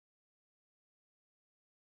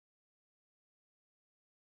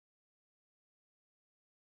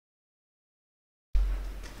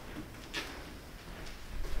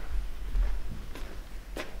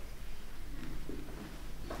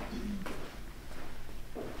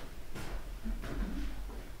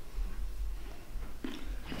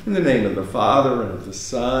In the name of the Father, and of the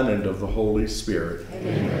Son, and of the Holy Spirit.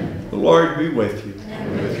 Amen. The Lord be with you.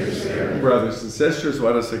 And with your spirit. Brothers and sisters,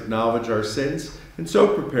 let us acknowledge our sins and so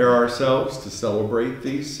prepare ourselves to celebrate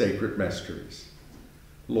these sacred mysteries.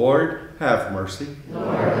 Lord, have mercy.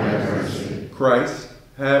 Lord, have mercy. Christ,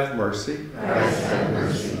 have mercy. Christ, have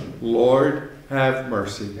mercy. Lord, have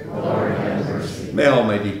mercy. Lord, have mercy. May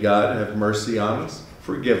Almighty God have mercy on us,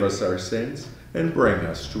 forgive us our sins, and bring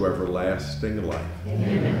us to everlasting life.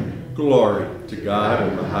 Amen. Glory to God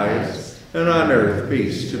in the highest, and on earth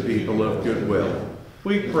peace to people of good will.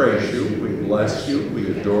 We praise you, we bless you, we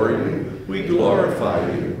adore you, we glorify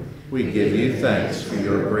you. We give you thanks for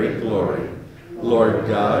your great glory. Lord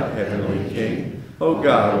God, heavenly King, O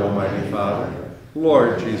God, almighty Father,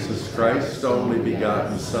 Lord Jesus Christ, only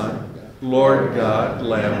begotten Son, Lord God,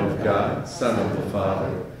 Lamb of God, Son of the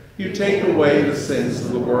Father, you take away the sins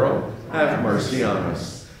of the world, have mercy on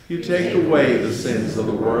us. You take away the sins of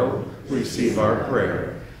the world, receive our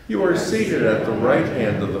prayer. You are seated at the right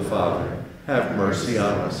hand of the Father, have mercy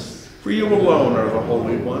on us. For you alone are the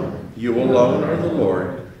Holy One, you alone are the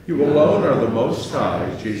Lord, you alone are the Most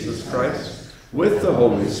High, Jesus Christ, with the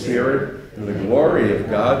Holy Spirit, in the glory of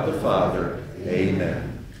God the Father.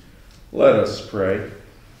 Amen. Let us pray.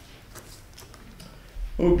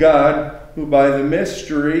 O God, who by the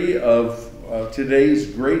mystery of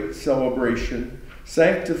today's great celebration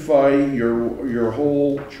sanctify your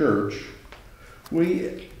whole church,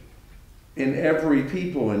 we, in every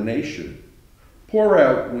people and nation, pour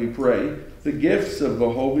out, we pray, the gifts of the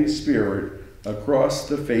Holy Spirit across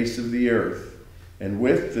the face of the earth, and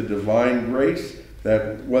with the divine grace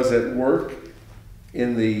that was at work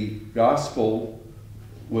in the gospel,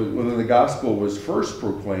 when the gospel was first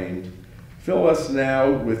proclaimed, fill us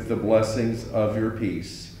now with the blessings of your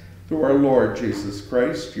peace. Through our Lord Jesus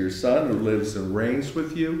Christ, your Son, who lives and reigns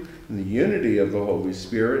with you in the unity of the Holy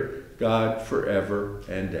Spirit, God, forever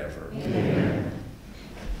and ever. Amen.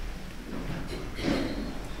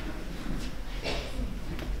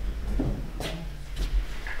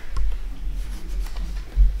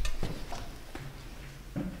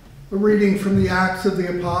 A reading from the Acts of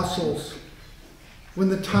the Apostles. When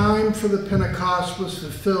the time for the Pentecost was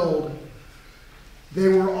fulfilled, they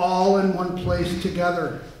were all in one place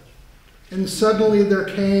together. And suddenly there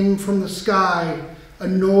came from the sky a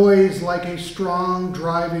noise like a strong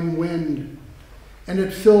driving wind, and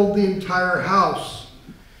it filled the entire house,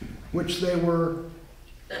 which they were.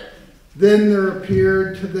 Then there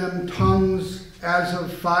appeared to them tongues as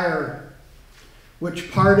of fire, which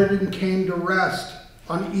parted and came to rest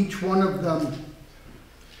on each one of them.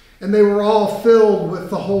 And they were all filled with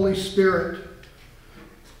the Holy Spirit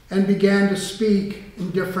and began to speak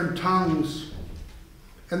in different tongues.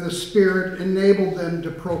 And the Spirit enabled them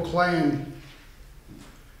to proclaim.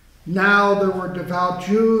 Now there were devout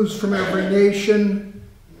Jews from every nation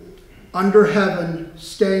under heaven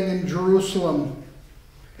staying in Jerusalem.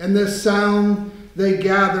 And this sound they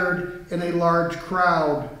gathered in a large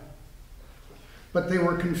crowd. But they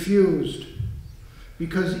were confused,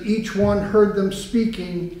 because each one heard them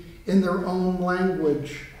speaking in their own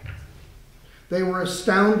language. They were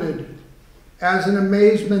astounded. As in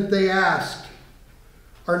amazement they asked,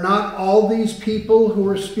 are not all these people who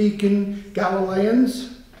are speaking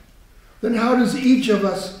Galileans? Then how does each of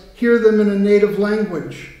us hear them in a native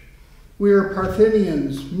language? We are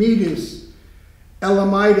Parthians, Medes,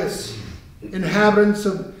 Elamites, inhabitants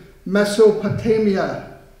of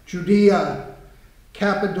Mesopotamia, Judea,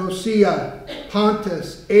 Cappadocia,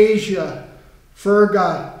 Pontus, Asia,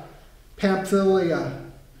 Phrygia, Pamphylia,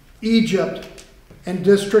 Egypt, and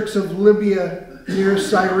districts of Libya near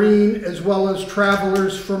Cyrene, as well as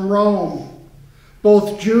travelers from Rome,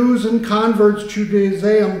 both Jews and converts to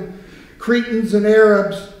Judaism, Cretans and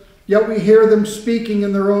Arabs, yet we hear them speaking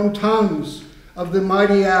in their own tongues of the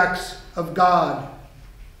mighty acts of God.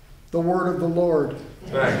 The word of the Lord.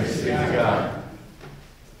 Thanks be to God.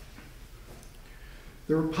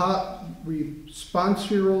 The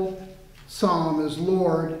responsorial psalm is,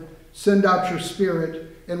 Lord, send out your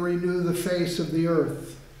Spirit and renew the face of the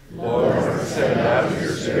earth. Lord, send out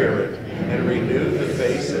your Spirit and renew the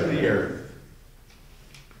face of the earth.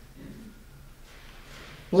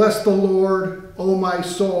 Bless the Lord, O my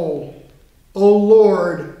soul. O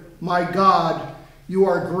Lord, my God, you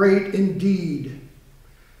are great indeed.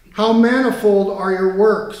 How manifold are your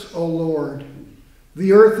works, O Lord.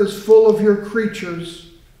 The earth is full of your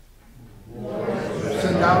creatures. Lord,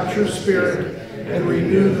 send out your Spirit and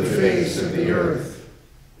renew the face of the earth.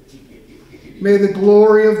 May the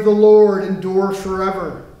glory of the Lord endure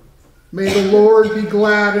forever. May the Lord be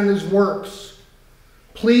glad in his works,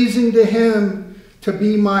 pleasing to him to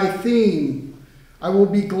be my theme. I will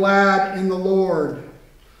be glad in the Lord.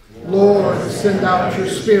 Lord, send out your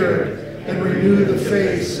Spirit and renew the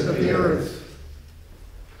face of the earth.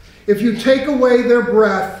 If you take away their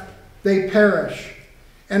breath, they perish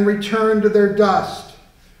and return to their dust.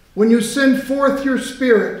 When you send forth your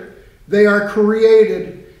Spirit, they are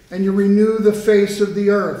created and you renew the face of the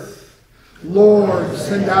earth. Lord,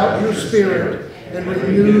 send out your Spirit and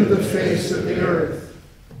renew the face of the earth.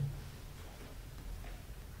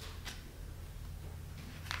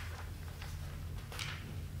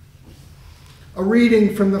 A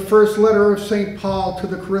reading from the first letter of St. Paul to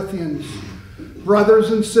the Corinthians.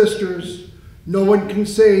 Brothers and sisters, no one can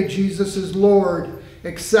say Jesus is Lord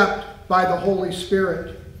except by the Holy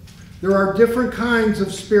Spirit. There are different kinds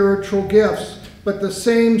of spiritual gifts, but the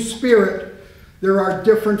same Spirit. There are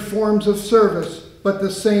different forms of service, but the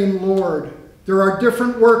same Lord. There are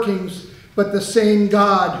different workings, but the same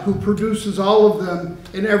God who produces all of them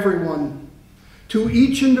in everyone. To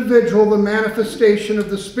each individual, the manifestation of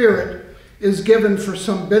the Spirit is given for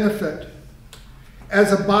some benefit.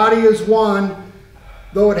 As a body is one,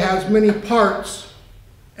 though it has many parts,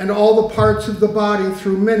 and all the parts of the body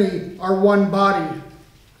through many are one body,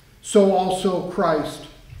 so also Christ.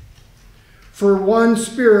 For one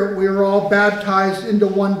Spirit we are all baptized into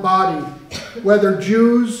one body, whether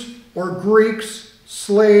Jews or Greeks,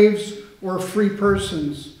 slaves or free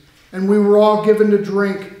persons, and we were all given to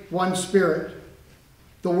drink one Spirit.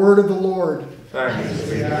 The word of the Lord. Thanks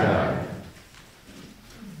be to God.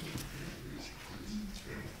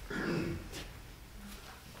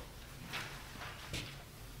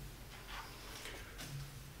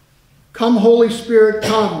 Come, Holy Spirit,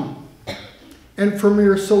 come, and from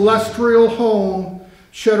your celestial home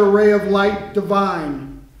shed a ray of light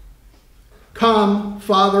divine. Come,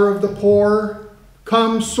 Father of the poor,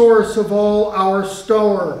 come, source of all our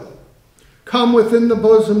store. Come within the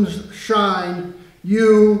bosom's shine,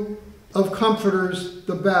 you of comforters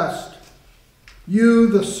the best. You,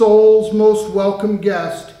 the soul's most welcome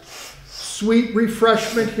guest, sweet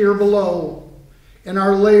refreshment here below, in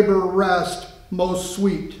our labor rest most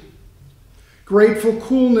sweet. Grateful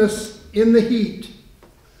coolness in the heat,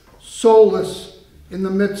 solace in the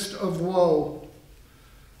midst of woe.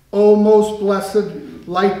 O most blessed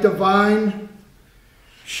light divine,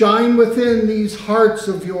 shine within these hearts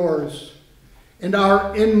of yours, and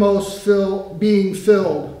our inmost being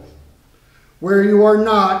filled. Where you are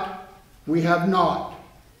not, we have naught.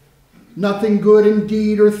 Nothing good in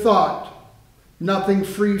deed or thought, nothing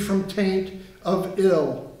free from taint of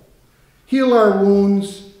ill. Heal our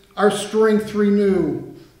wounds, our strength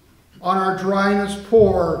renew, on our dryness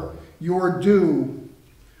pour your dew.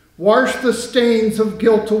 Wash the stains of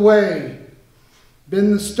guilt away,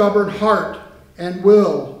 bend the stubborn heart and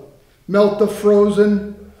will, melt the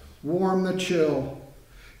frozen, warm the chill.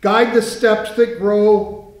 Guide the steps that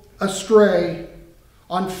grow astray,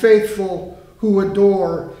 on faithful who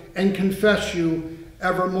adore and confess you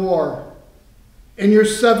evermore. In your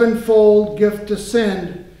sevenfold gift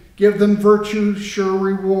descend, give them virtue's sure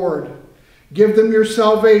reward. Give them your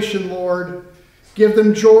salvation, Lord. Give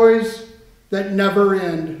them joys that never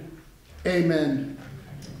end. Amen.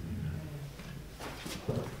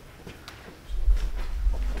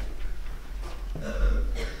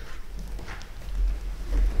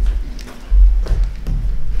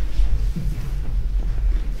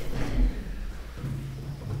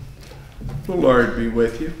 The Lord be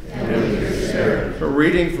with you. And with your spirit. A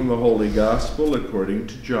reading from the Holy Gospel according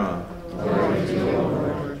to John. Glory to you,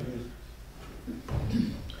 Lord.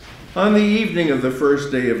 On the evening of the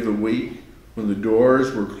first day of the week, when the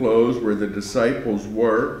doors were closed where the disciples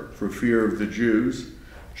were for fear of the Jews,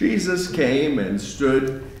 Jesus came and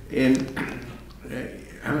stood in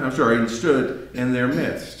their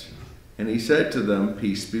midst. And he said to them,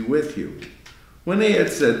 "Peace be with you." When he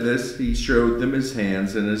had said this, he showed them his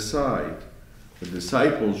hands and his side. The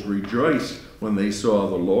disciples rejoiced when they saw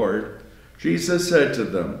the Lord. Jesus said to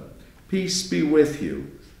them, "Peace be with you.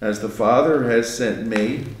 As the Father has sent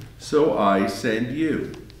me, so I send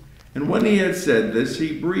you." And when he had said this,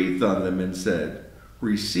 he breathed on them and said,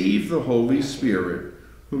 "Receive the Holy Spirit.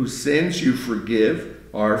 Whose sins you forgive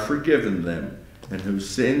are forgiven them, and whose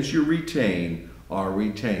sins you retain are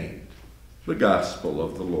retained." The Gospel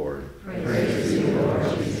of the Lord. Praise to you, Lord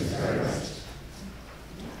Jesus Christ.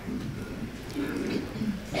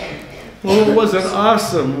 Well, it was an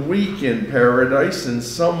awesome week in paradise and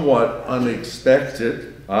somewhat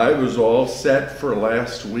unexpected. I was all set for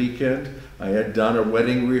last weekend. I had done a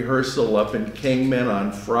wedding rehearsal up in Kingman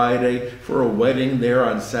on Friday for a wedding there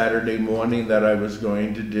on Saturday morning that I was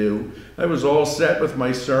going to do. I was all set with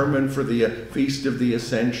my sermon for the Feast of the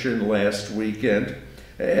Ascension last weekend.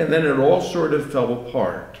 And then it all sort of fell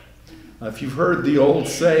apart. If you've heard the old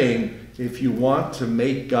saying, if you want to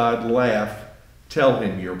make God laugh, tell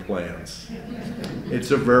him your plans.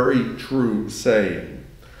 It's a very true saying.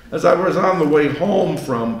 As I was on the way home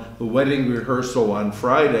from the wedding rehearsal on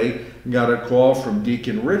Friday, I got a call from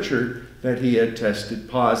Deacon Richard that he had tested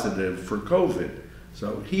positive for COVID.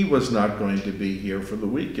 So he was not going to be here for the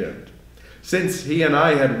weekend. Since he and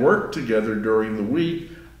I had worked together during the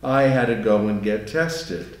week, I had to go and get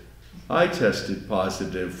tested. I tested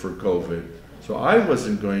positive for COVID, so I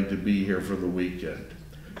wasn't going to be here for the weekend.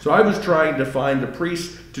 So I was trying to find a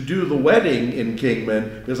priest to do the wedding in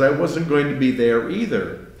Kingman because I wasn't going to be there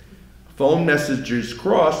either. Phone messages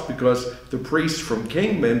crossed because the priest from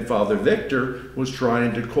Kingman, Father Victor, was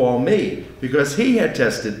trying to call me because he had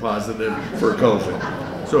tested positive for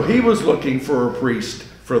COVID. So he was looking for a priest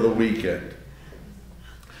for the weekend.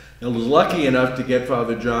 I was lucky enough to get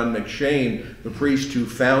Father John McShane, the priest who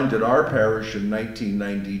founded our parish in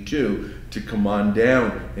 1992, to come on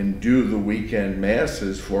down and do the weekend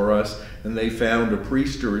masses for us. And they found a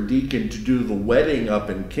priest or a deacon to do the wedding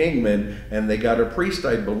up in Kingman, and they got a priest,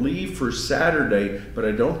 I believe, for Saturday, but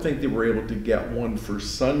I don't think they were able to get one for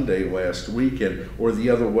Sunday last weekend, or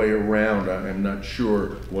the other way around. I'm not sure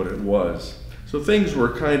what it was. So things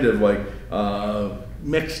were kind of like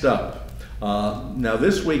mixed up. Now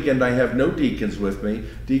this weekend I have no deacons with me.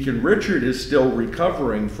 Deacon Richard is still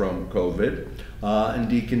recovering from COVID, and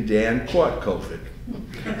Deacon Dan caught COVID.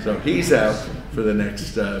 So he's out for the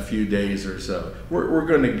next few days or so. We're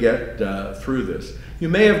going to get through this. You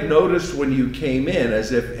may have noticed when you came in,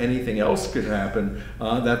 as if anything else could happen,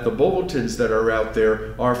 that the bulletins that are out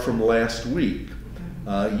there are from last week.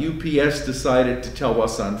 UPS decided to tell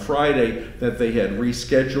us on Friday that they had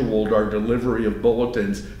rescheduled our delivery of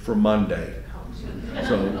bulletins for Monday.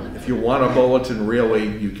 So if you want a bulletin, really,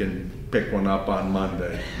 you can pick one up on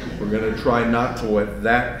Monday. We're going to try not to let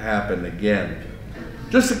that happen again.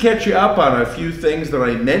 Just to catch you up on a few things that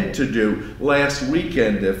I meant to do last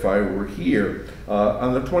weekend if I were here.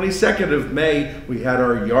 On the 22nd of May, we had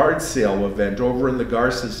our yard sale event over in the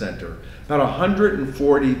Garza Center. About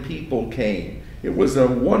 140 people came. It was a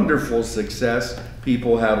wonderful success.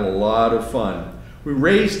 People had a lot of fun. We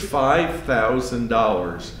raised $5,000,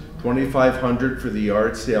 $2,500 for the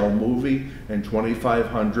yard sale movie and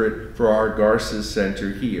 $2,500 for our Garza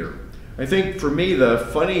Center here. I think for me the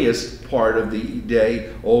funniest part of the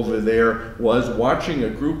day over there was watching a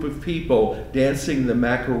group of people dancing the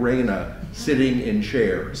Macarena sitting in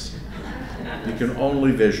chairs. You can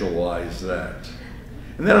only visualize that.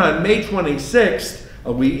 And then on May 26th,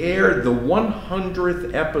 we aired the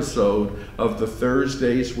 100th episode of the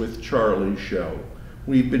Thursdays with Charlie show.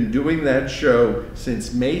 We've been doing that show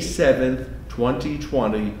since May 7th,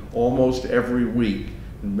 2020, almost every week.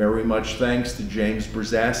 And very much thanks to James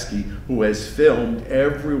Brzezinski, who has filmed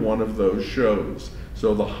every one of those shows.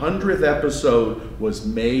 So the 100th episode was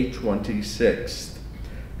May 26th.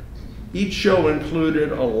 Each show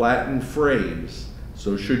included a Latin phrase.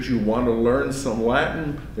 So should you want to learn some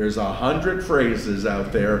Latin, there's 100 phrases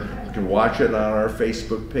out there. You can watch it on our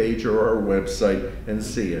Facebook page or our website and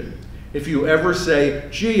see it. If you ever say,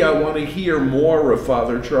 gee, I want to hear more of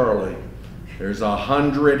Father Charlie, there's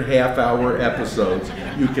 100 half-hour episodes.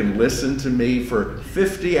 You can listen to me for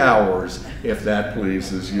 50 hours if that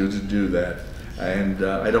pleases you to do that. And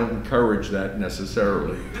I don't encourage that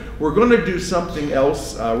necessarily. We're going to do something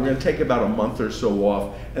else. We're going to take about a month or so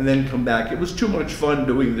off and then come back. It was too much fun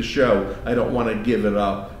doing the show. I don't want to give it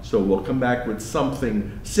up. So we'll come back with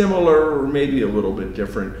something similar or maybe a little bit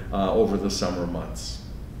different over the summer months.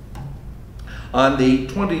 On the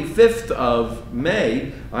 25th of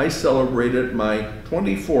May, I celebrated my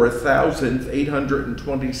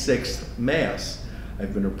 24,826th Mass.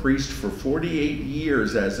 I've been a priest for 48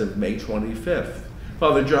 years as of May 25th.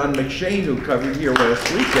 Father John McShane, who covered here last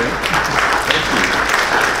weekend, thank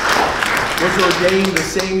you, was ordained the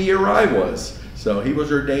same year I was. So he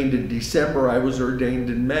was ordained in December, I was ordained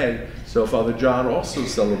in May. So Father John also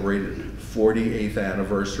celebrated 48th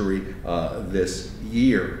anniversary this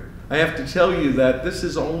year. I have to tell you that this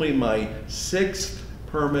is only my 6th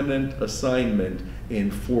permanent assignment in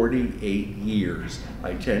 48 years.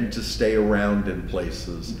 I tend to stay around in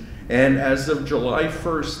places. And as of July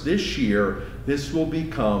 1st this year, this will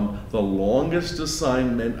become the longest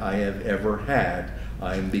assignment I have ever had.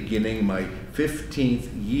 I'm beginning my 15th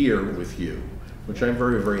year with you, which I'm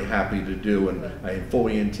very, very happy to do, and I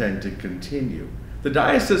fully intend to continue. The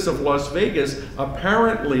Diocese of Las Vegas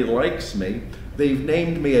apparently likes me. They've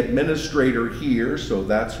named me administrator here, so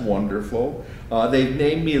that's wonderful. They've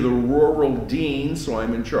named me the rural dean, so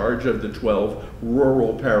I'm in charge of the 12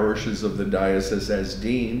 rural parishes of the diocese as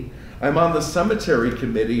dean. I'm on the cemetery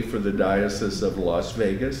committee for the Diocese of Las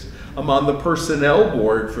Vegas. I'm on the personnel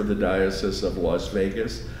board for the Diocese of Las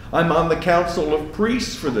Vegas. I'm on the Council of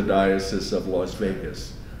Priests for the Diocese of Las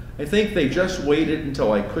Vegas. I think they just waited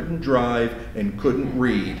until I couldn't drive and couldn't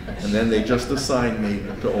read, and then they just assigned me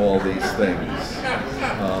to all these things.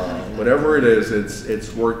 Whatever it is,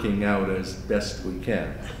 it's working out as best we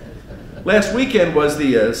can. Last weekend was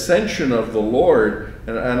the Ascension of the Lord,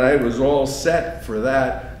 and I was all set for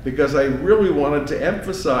that because I really wanted to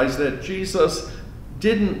emphasize that Jesus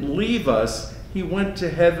didn't leave us. He went to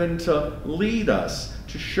heaven to lead us,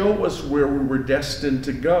 to show us where we were destined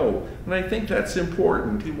to go. And I think that's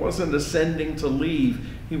important. He wasn't ascending to leave,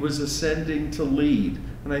 he was ascending to lead.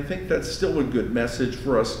 And I think that's still a good message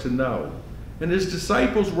for us to know. And his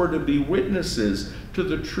disciples were to be witnesses to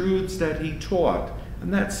the truths that he taught.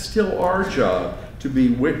 And that's still our job, to be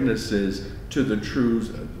witnesses to the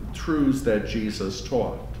truths that Jesus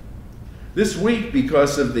taught. This week,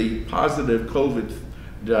 because of the positive COVID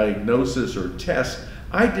diagnosis or test,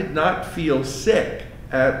 I did not feel sick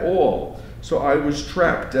at all. So I was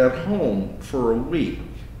trapped at home for a week,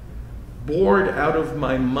 bored out of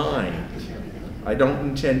my mind. I don't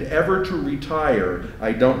intend ever to retire.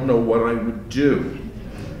 I don't know what I would do.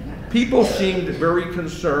 People seemed very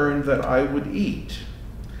concerned that I would eat.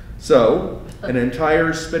 So an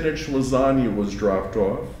entire spinach lasagna was dropped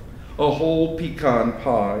off, a whole pecan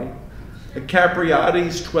pie, a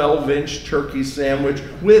Capriati's 12-inch turkey sandwich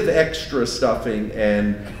with extra stuffing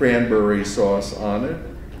and cranberry sauce on it.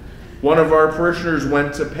 One of our parishioners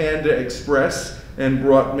went to Panda Express and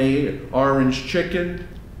brought me orange chicken,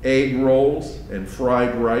 egg rolls, and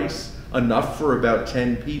fried rice, enough for about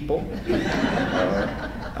 10 people.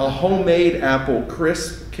 A homemade apple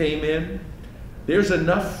crisp came in. There's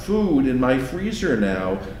enough food in my freezer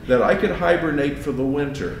now that I could hibernate for the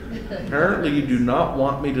winter. Apparently you do not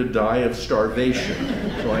want me to die of starvation,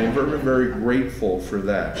 so I am very, very grateful for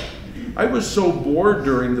that. I was so bored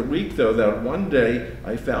during the week, though, that one day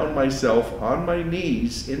I found myself on my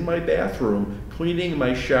knees in my bathroom cleaning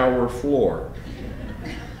my shower floor.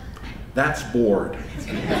 That's bored, if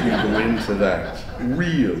you go into that.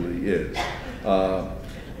 Really is.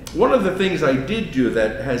 One of the things I did do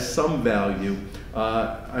that has some value,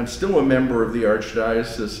 I'm still a member of the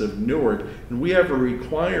Archdiocese of Newark, and we have a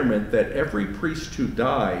requirement that every priest who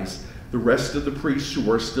dies, the rest of the priests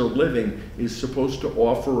who are still living is supposed to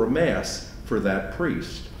offer a Mass for that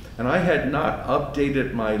priest. And I had not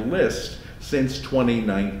updated my list since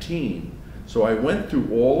 2019. So I went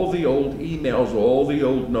through all the old emails, all the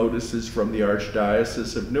old notices from the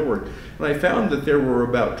Archdiocese of Newark, and I found that there were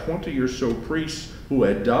about 20 or so priests who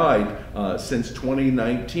had died since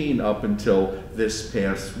 2019 up until this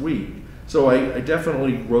past week. So I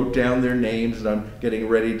definitely wrote down their names, and I'm getting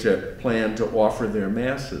ready to plan to offer their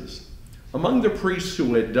Masses. Among the priests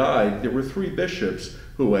who had died, there were 3 bishops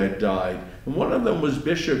who had died, and one of them was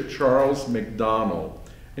Bishop Charles McDonald.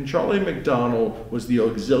 And Charlie McDonald was the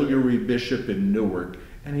auxiliary bishop in Newark,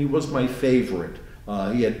 and he was my favorite.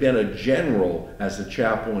 He had been a general as a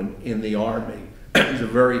chaplain in the Army. He was a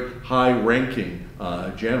very high-ranking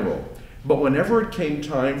general. But whenever it came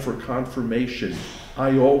time for confirmation,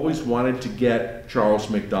 I always wanted to get Charles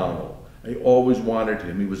McDonald. I always wanted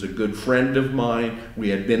him. He was a good friend of mine. We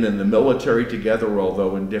had been in the military together,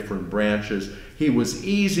 although in different branches. He was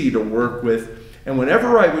easy to work with. And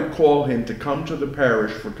whenever I would call him to come to the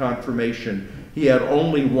parish for confirmation, he had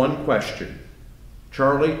only one question.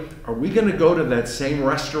 Charlie, are we going to go to that same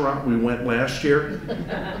restaurant we went last year?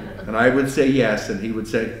 And I would say yes, and he would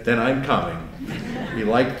say, then I'm coming. He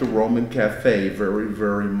liked the Roman Cafe very,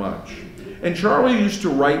 very much. And Charlie used to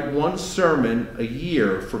write one sermon a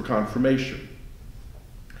year for confirmation.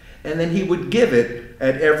 And then he would give it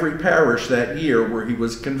at every parish that year where he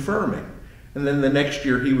was confirming. And then the next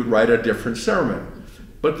year he would write a different sermon.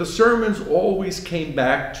 But the sermons always came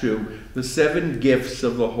back to the 7 gifts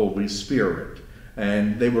of the Holy Spirit.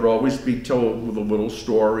 And they would always be told with a little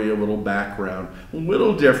story, a little background, a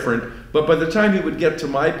little different. But by the time he would get to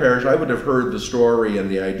my parish, I would have heard the story and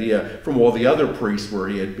the idea from all the other priests where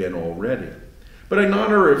he had been already. But in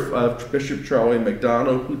honor of Bishop Charlie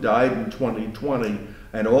McDonald, who died in 2020,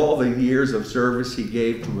 and all the years of service he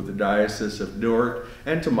gave to the Diocese of Newark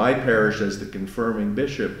and to my parish as the confirming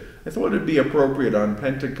bishop, I thought it'd be appropriate on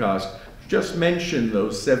Pentecost to just mention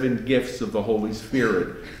those 7 gifts of the Holy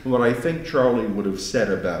Spirit and what I think Charlie would have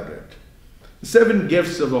said about it. The 7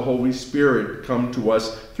 gifts of the Holy Spirit come to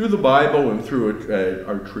us through the Bible and through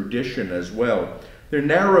our tradition as well. They're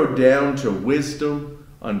narrowed down to wisdom,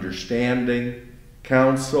 understanding,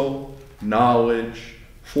 counsel, knowledge,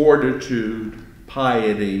 fortitude,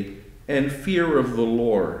 piety, and fear of the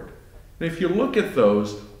Lord. And if you look at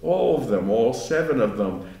those, all of them, all 7 of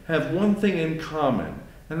them, have one thing in common.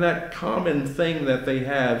 And that common thing that they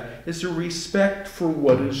have is a respect for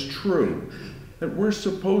what is true. That we're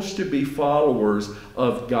supposed to be followers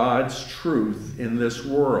of God's truth in this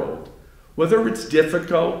world. Whether it's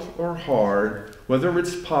difficult or hard, whether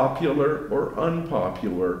it's popular or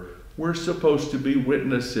unpopular, we're supposed to be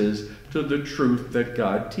witnesses to the truth that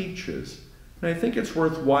God teaches. And I think it's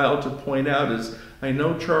worthwhile to point out, as I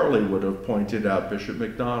know Charlie would have pointed out, Bishop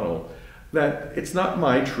McDonald, that it's not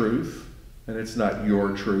my truth and it's not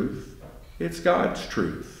your truth. It's God's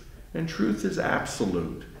truth. And truth is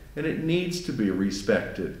absolute. And it needs to be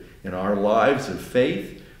respected in our lives of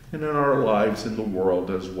faith and in our lives in the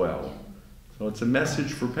world as well. So it's a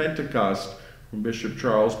message for Pentecost from Bishop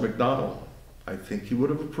Charles McDonald. I think he would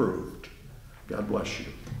have approved. God bless you.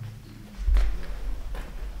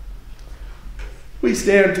 We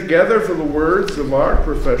stand together for the words of our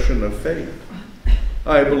profession of faith.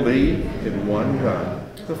 I believe in one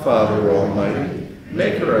God, the Father Almighty,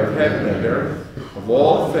 maker of heaven and earth, of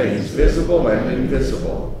all things visible and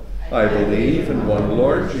invisible. I believe in one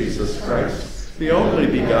Lord Jesus Christ, the only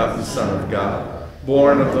begotten Son of God,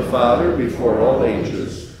 born of the Father before all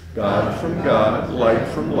ages, God from God, light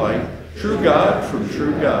from light, true God from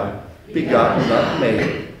true God, begotten, not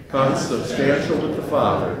made, consubstantial with the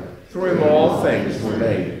Father. Through him all things were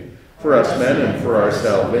made. For us men and for our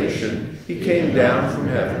salvation, he came down from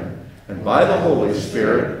heaven, and by the Holy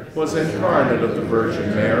Spirit was incarnate of the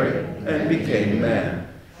Virgin Mary, and became man.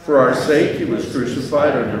 For our sake he was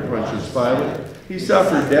crucified under Pontius Pilate. He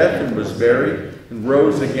suffered death and was buried, and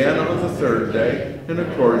rose again on the 3rd day, in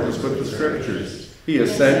accordance with the Scriptures. He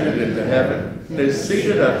ascended into heaven, and is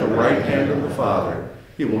seated at the right hand of the Father.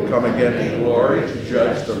 He will come again in glory to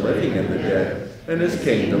judge the living and the dead, and his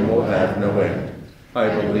kingdom will have no end. I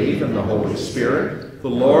believe in the Holy Spirit, the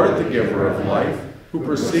Lord, the giver of life, who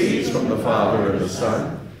proceeds from the Father and the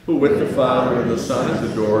Son, who with the Father and the Son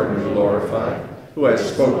is adored and glorified, who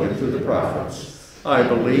has spoken through the prophets. I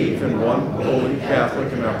believe in one holy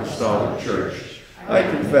Catholic and Apostolic Church. I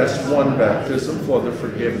confess one baptism for the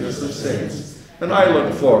forgiveness of sins, and I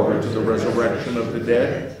look forward to the resurrection of the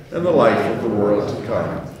dead and the life of the world to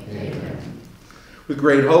come. Amen. With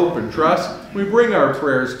great hope and trust, we bring our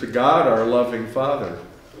prayers to God, our loving Father.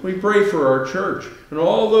 We pray for our church and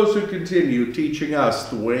all those who continue teaching us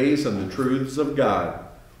the ways and the truths of God.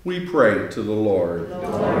 We pray to the Lord.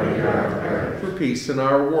 For peace in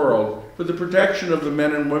our world, for the protection of the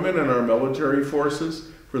men and women in our military forces,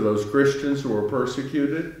 for those Christians who are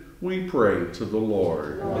persecuted, we pray to the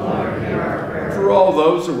Lord. For all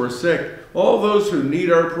those who are sick, all those who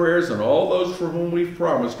need our prayers, and all those for whom we've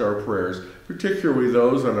promised our prayers, particularly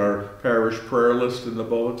those on our parish prayer list in the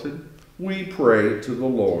bulletin, we pray to the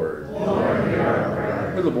Lord.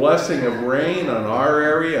 For the blessing of rain on our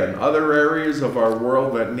area and other areas of our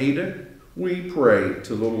world that need it, we pray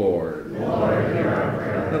to the Lord.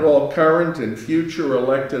 That all current and future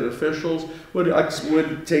elected officials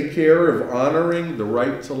would take care of honoring the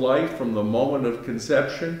right to life from the moment of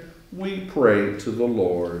conception, we pray to the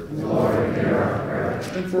Lord.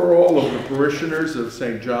 And for all of the parishioners of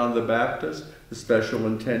St. John the Baptist, the special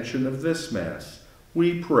intention of this Mass,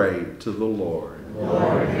 we pray to the Lord.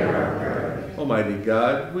 Almighty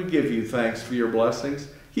God, we give you thanks for your blessings.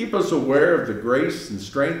 Keep us aware of the grace and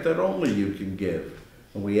strength that only you can give.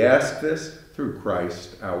 And we ask this through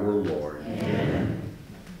Christ our Lord. Amen.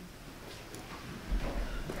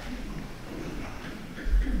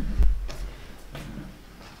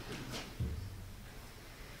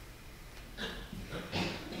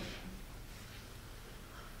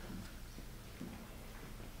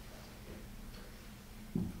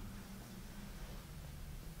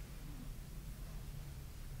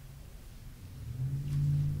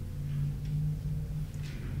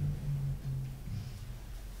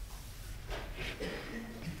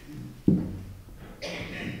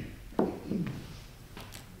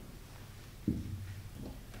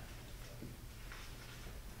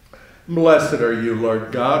 Blessed are you,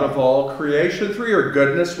 Lord God of all creation. Through your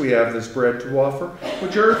goodness we have this bread to offer,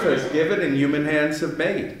 which earth has given and human hands have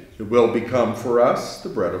made. It will become for us the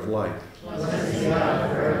bread of life. Blessed be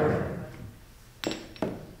God forever.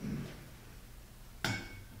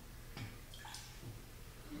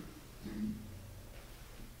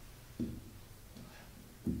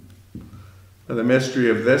 By the mystery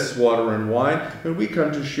of this water and wine, may we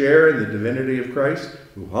come to share in the divinity of Christ,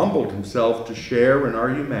 who humbled himself to share in our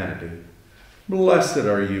humanity. Blessed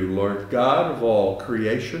are you, Lord God of all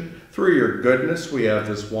creation. Through your goodness we have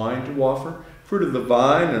this wine to offer, fruit of the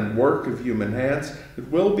vine and work of human hands, that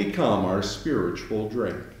will become our spiritual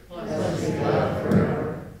drink. Blessed be God forever.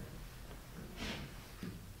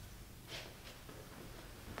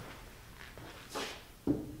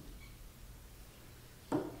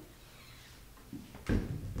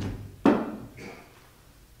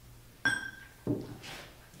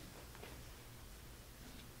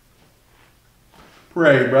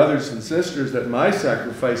 Pray, brothers and sisters, that my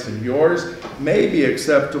sacrifice and yours may be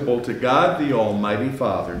acceptable to God, the Almighty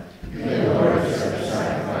Father. May the Lord accept the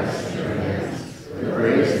sacrifice at your hands, for the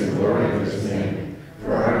praise and glory of his name,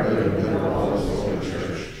 for our good and the good of his holy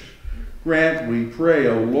church. Grant, we pray,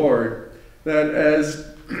 O Lord, that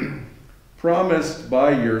as promised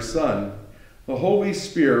by your Son, the Holy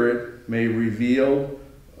Spirit may reveal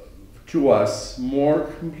to us more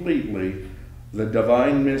completely the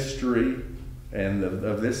divine mystery and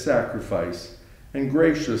of this sacrifice, and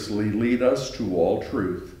graciously lead us to all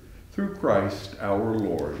truth, through Christ our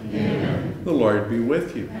Lord. Amen. The Lord be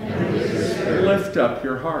with you. And with your spirit. Lift up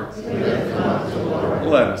your hearts. We lift them up to the Lord.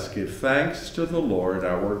 Let us give thanks to the Lord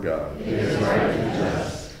our God. It is right and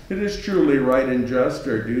just. It is truly right and just,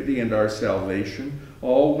 our duty and our salvation,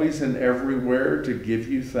 always and everywhere to give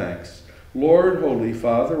you thanks, Lord, Holy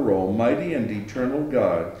Father, Almighty and eternal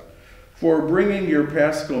God. For bringing your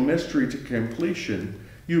paschal mystery to completion,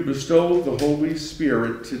 you bestowed the Holy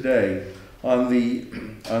Spirit today on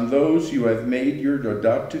those you have made your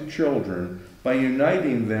adopted children by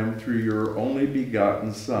uniting them through your only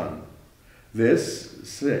begotten Son. This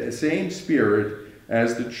same Spirit,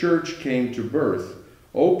 as the Church came to birth,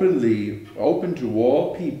 opened to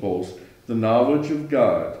all peoples the knowledge of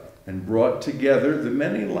God, and brought together the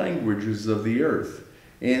many languages of the earth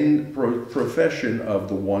in profession of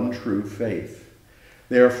the one true faith.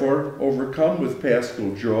 Therefore, overcome with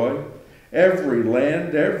paschal joy, every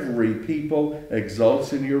land, every people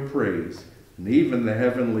exults in your praise, and even the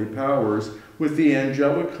heavenly powers with the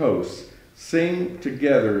angelic hosts sing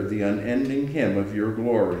together the unending hymn of your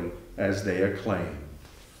glory as they acclaim.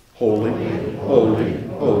 Holy, holy,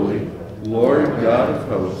 holy, Lord God of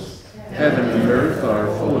hosts, heaven and earth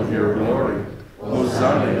are full of your glory.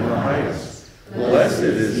 Hosanna in the highest. Blessed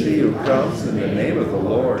is he who comes in the name of the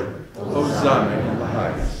Lord. Hosanna in the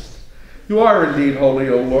highest. You are indeed holy,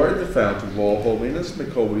 O Lord, the fount of all holiness.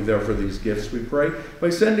 Make holy therefore these gifts, we pray, by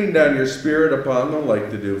sending down your Spirit upon them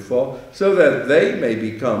like the dewfall, so that they may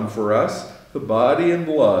become for us the body and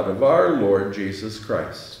blood of our Lord Jesus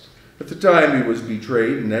Christ. At the time he was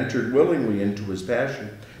betrayed and entered willingly into his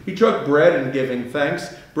passion, he took bread and giving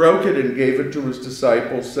thanks, broke it and gave it to his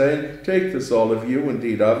disciples, saying, "Take this, all of you, and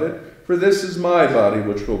eat of it, for this is my body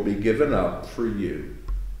which will be given up for you."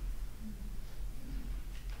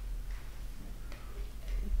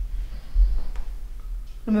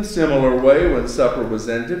 In a similar way, when supper was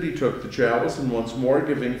ended, he took the chalice, and once more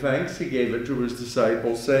giving thanks, he gave it to his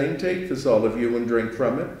disciples, saying, "Take this, all of you, and drink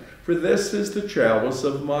from it, for this is the chalice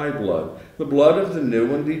of my blood, the blood of the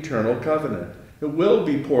new and eternal covenant. It will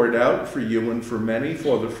be poured out for you and for many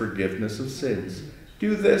for the forgiveness of sins.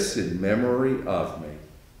 Do this in memory of me."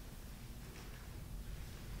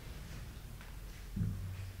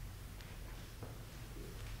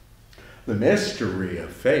 The mystery of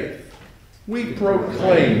faith. We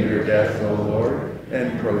proclaim your death, O Lord,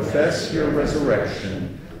 and profess your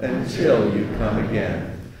resurrection until you come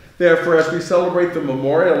again. Therefore, as we celebrate the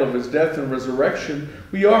memorial of his death and resurrection,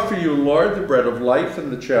 we offer you, Lord, the bread of life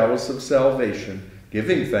and the chalice of salvation,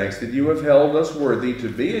 giving thanks that you have held us worthy to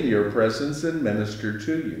be in your presence and minister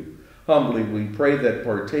to you. Humbly we pray that,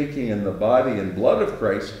 partaking in the body and blood of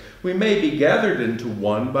Christ, we may be gathered into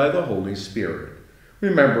one by the Holy Spirit.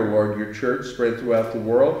 Remember, Lord, your church spread throughout the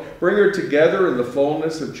world. Bring her together in the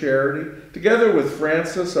fullness of charity, together with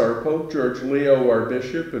Francis, our Pope, George Leo, our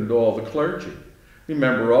bishop, and all the clergy.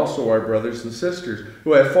 Remember also our brothers and sisters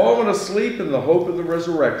who have fallen asleep in the hope of the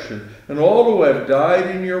resurrection, and all who have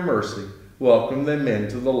died in your mercy. Welcome them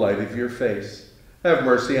into the light of your face. Have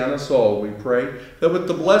mercy on us all, we pray, that with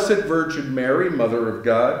the Blessed Virgin Mary, Mother of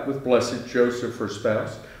God, with blessed Joseph, her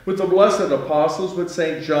spouse, with the blessed apostles, with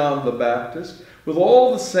St. John the Baptist, with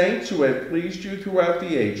all the saints who have pleased you throughout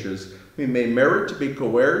the ages, we may merit to be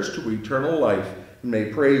co-heirs to eternal life, and may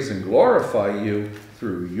praise and glorify you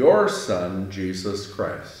through your Son, Jesus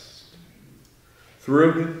Christ.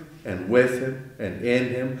 Through him, and with him, and in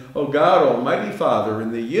him, O God, Almighty Father,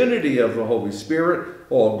 in the unity of the Holy Spirit,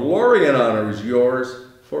 all glory and honor is yours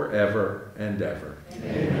forever and ever.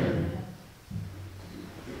 Amen.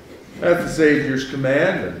 At the Savior's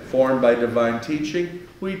command and formed by divine teaching,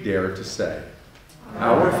 we dare to say,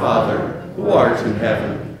 Our Father, who art in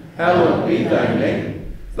heaven, hallowed be thy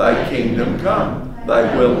name. Thy kingdom come,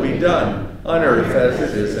 thy will be done, on earth as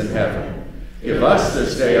it is in heaven. Give us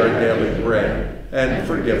this day our daily bread, and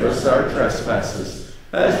forgive us our trespasses,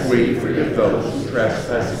 as we forgive those who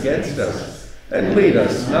trespass against us. And lead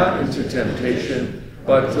us not into temptation,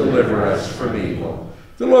 but deliver us from evil.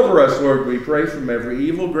 Deliver us, Lord, we pray, from every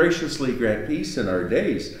evil. Graciously grant peace in our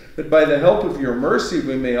days, that by the help of your mercy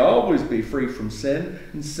we may always be free from sin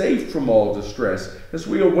and safe from all distress, as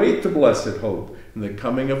we await the blessed hope and the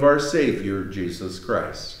coming of our Savior, Jesus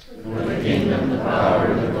Christ. For the kingdom, the power,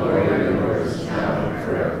 and the glory are yours, now and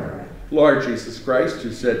forever. Lord Jesus Christ,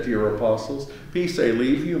 who said to your apostles, Peace I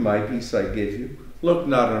leave you, my peace I give you, look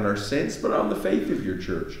not on our sins, but on the faith of your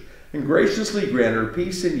church, and graciously grant her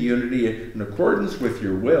peace and unity in accordance with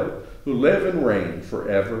your will, who live and reign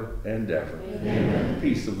forever and ever. Amen. The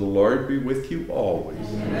peace of the Lord be with you always.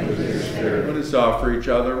 And with your spirit. Let us offer each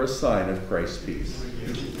other a sign of Christ's peace.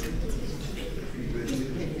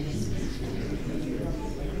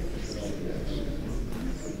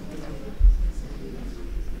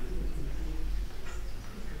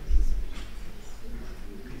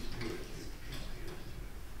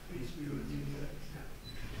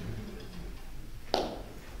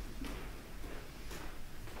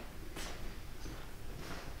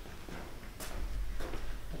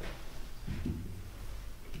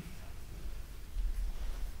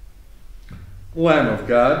 Lamb of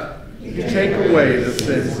God, you take away the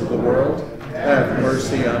sins of the world, have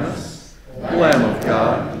mercy on us. Lamb of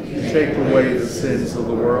God, you take away the sins of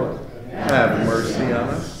the world, have mercy on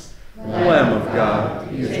us. Lamb of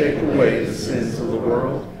God, you take away the sins of the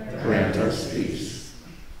world, grant us peace.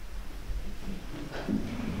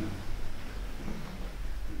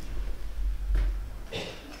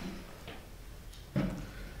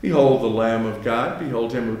 Behold the Lamb of God,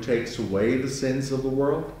 behold him who takes away the sins of the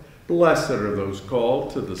world. Blessed are those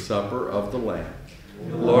called to the supper of the Lamb.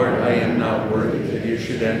 Lord, I am not worthy that you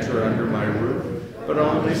should enter under my roof, but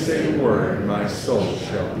only say a word, and my soul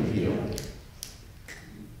shall be healed.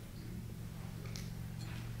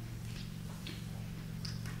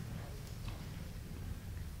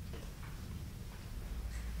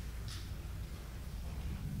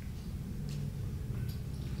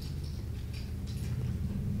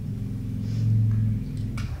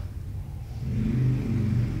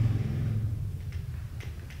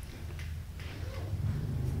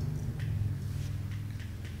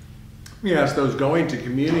 We ask those going to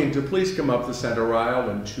communion to please come up the center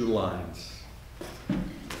aisle in 2 lines.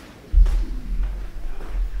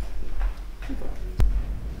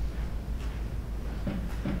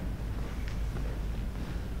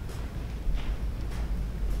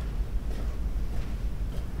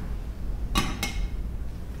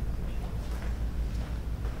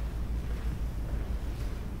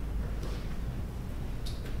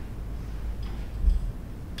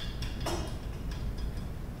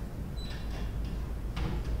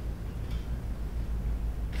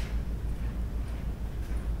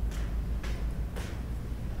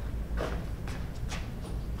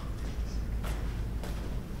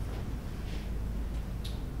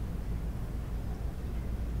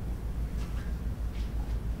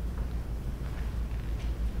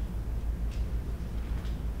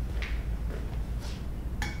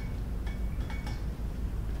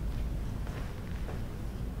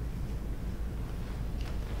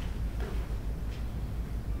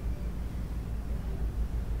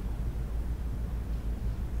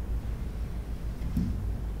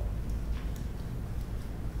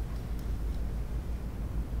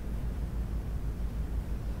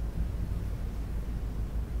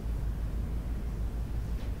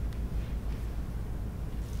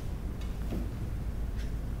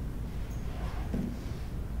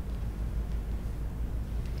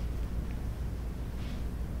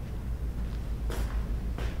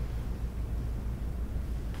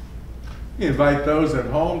 We invite those at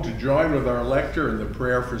home to join with our lector in the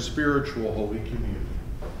prayer for spiritual Holy Communion.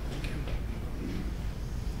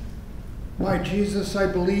 My Jesus,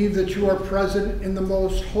 I believe that you are present in the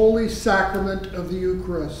most holy sacrament of the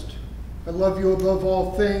Eucharist. I love you above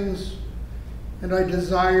all things, and I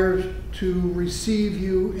desire to receive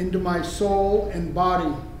you into my soul and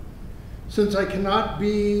body. Since I cannot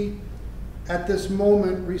be at this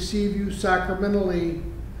moment receive you sacramentally,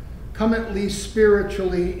 come at least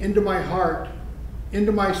spiritually into my heart,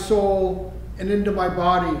 into my soul, and into my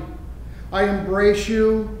body. I embrace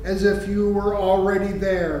you as if you were already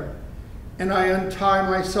there, and I untie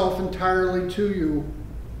myself entirely to you.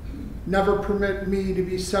 Never permit me to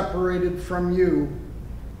be separated from you.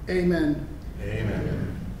 Amen.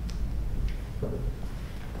 Amen.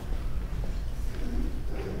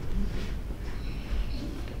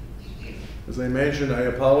 As I mentioned, I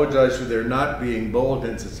apologize for there not being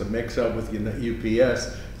bulletins. It's a mix-up with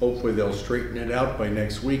UPS. Hopefully they'll straighten it out by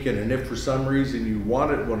next weekend. And if for some reason you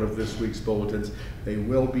wanted one of this week's bulletins, they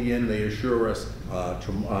will be in, they assure us,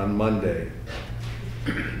 on Monday.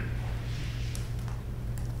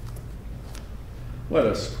 Let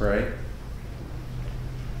us pray.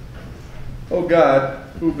 O God,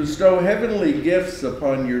 who bestow heavenly gifts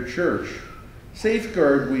upon your church,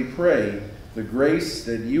 safeguard, we pray, the grace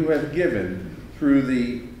that you have given through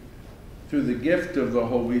the gift of the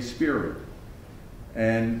Holy Spirit,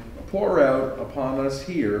 and pour out upon us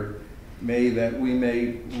here, that we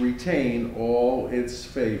may retain all its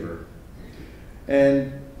favor,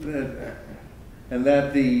 and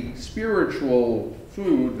that the spiritual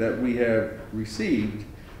food that we have received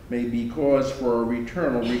may be cause for our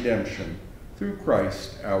eternal redemption. Through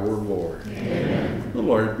Christ our Lord. Amen. The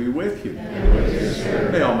Lord be with you. And with your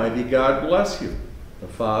spirit. May Almighty God bless you, the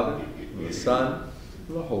Father, the Son,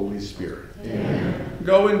 and the Holy Spirit. Amen.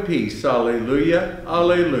 Go in peace. Alleluia.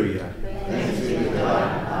 Alleluia.